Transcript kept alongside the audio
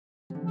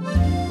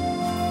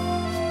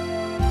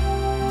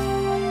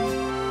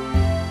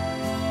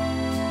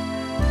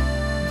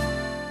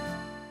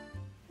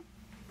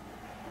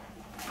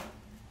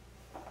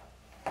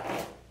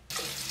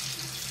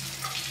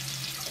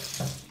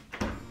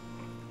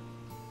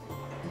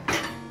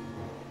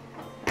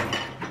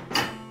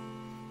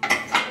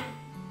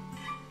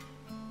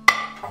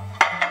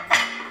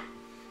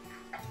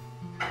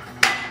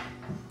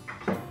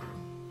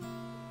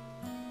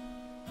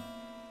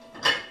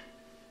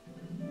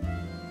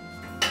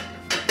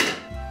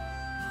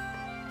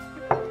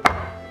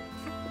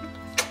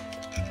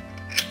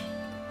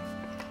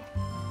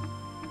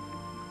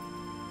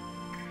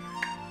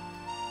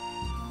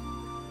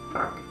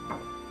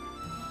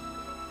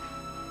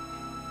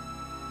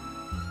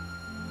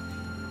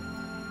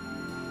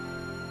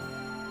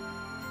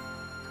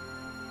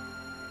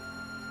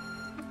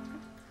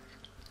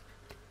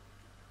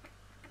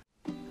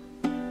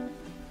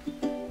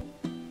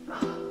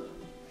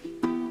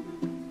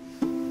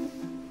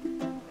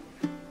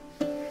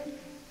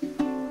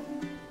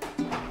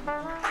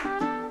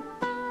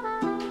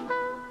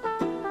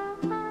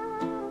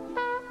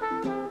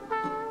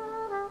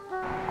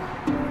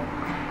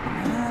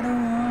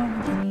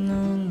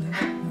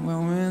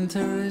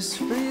Winter is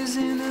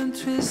freezing and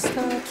trees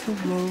start to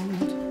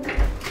bloat,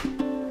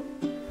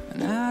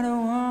 and I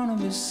don't wanna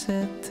be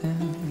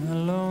sitting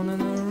alone in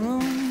a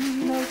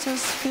room that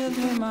just filled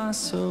with my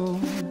soul.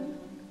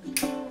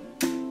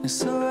 And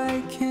so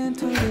I came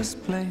to this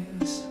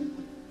place,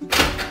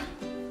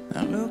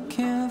 I'm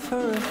looking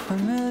for a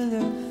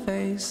familiar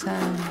face,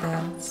 and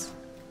that's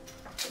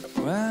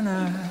when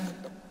I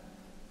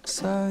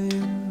saw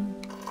you.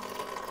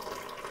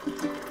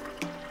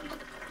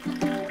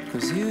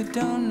 'Cause you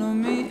don't know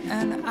me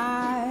and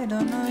I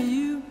don't know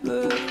you,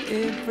 but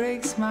it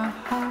breaks my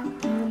heart.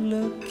 You're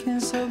looking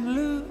so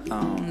blue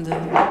on the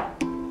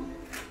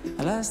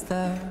last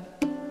day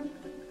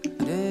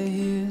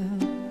here.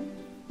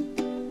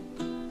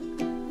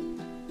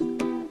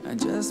 I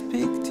just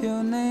picked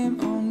your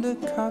name on the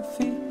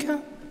coffee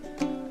cup,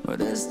 but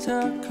a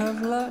stroke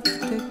of luck,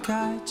 the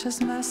guy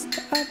just messed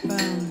up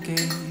and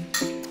gave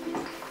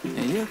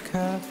your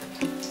cup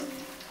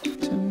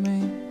to me.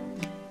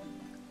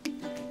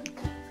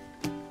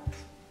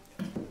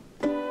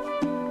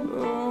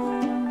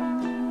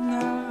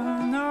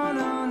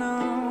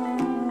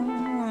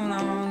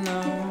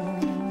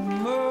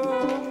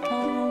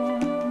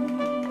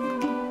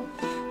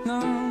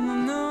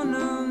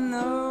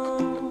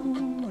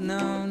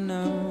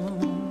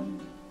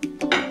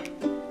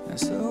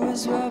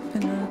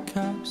 Swapping our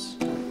cups,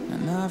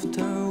 and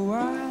after a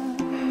while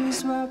we're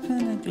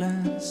swapping a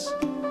glance.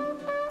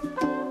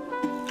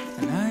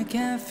 And I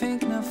can't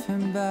think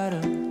nothing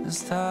better than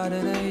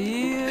starting a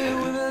year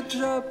with a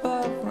drop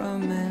of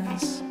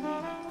romance.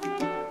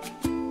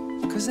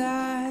 'Cause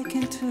I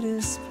came to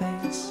this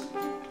place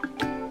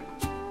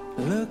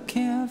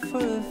looking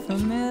for a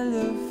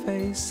familiar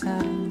face,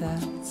 and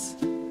that's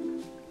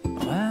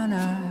when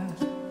I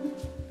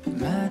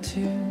met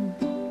you.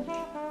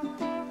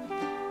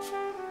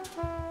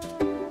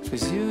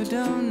 'Cause you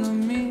don't know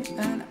me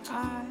and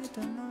I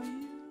don't know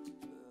you.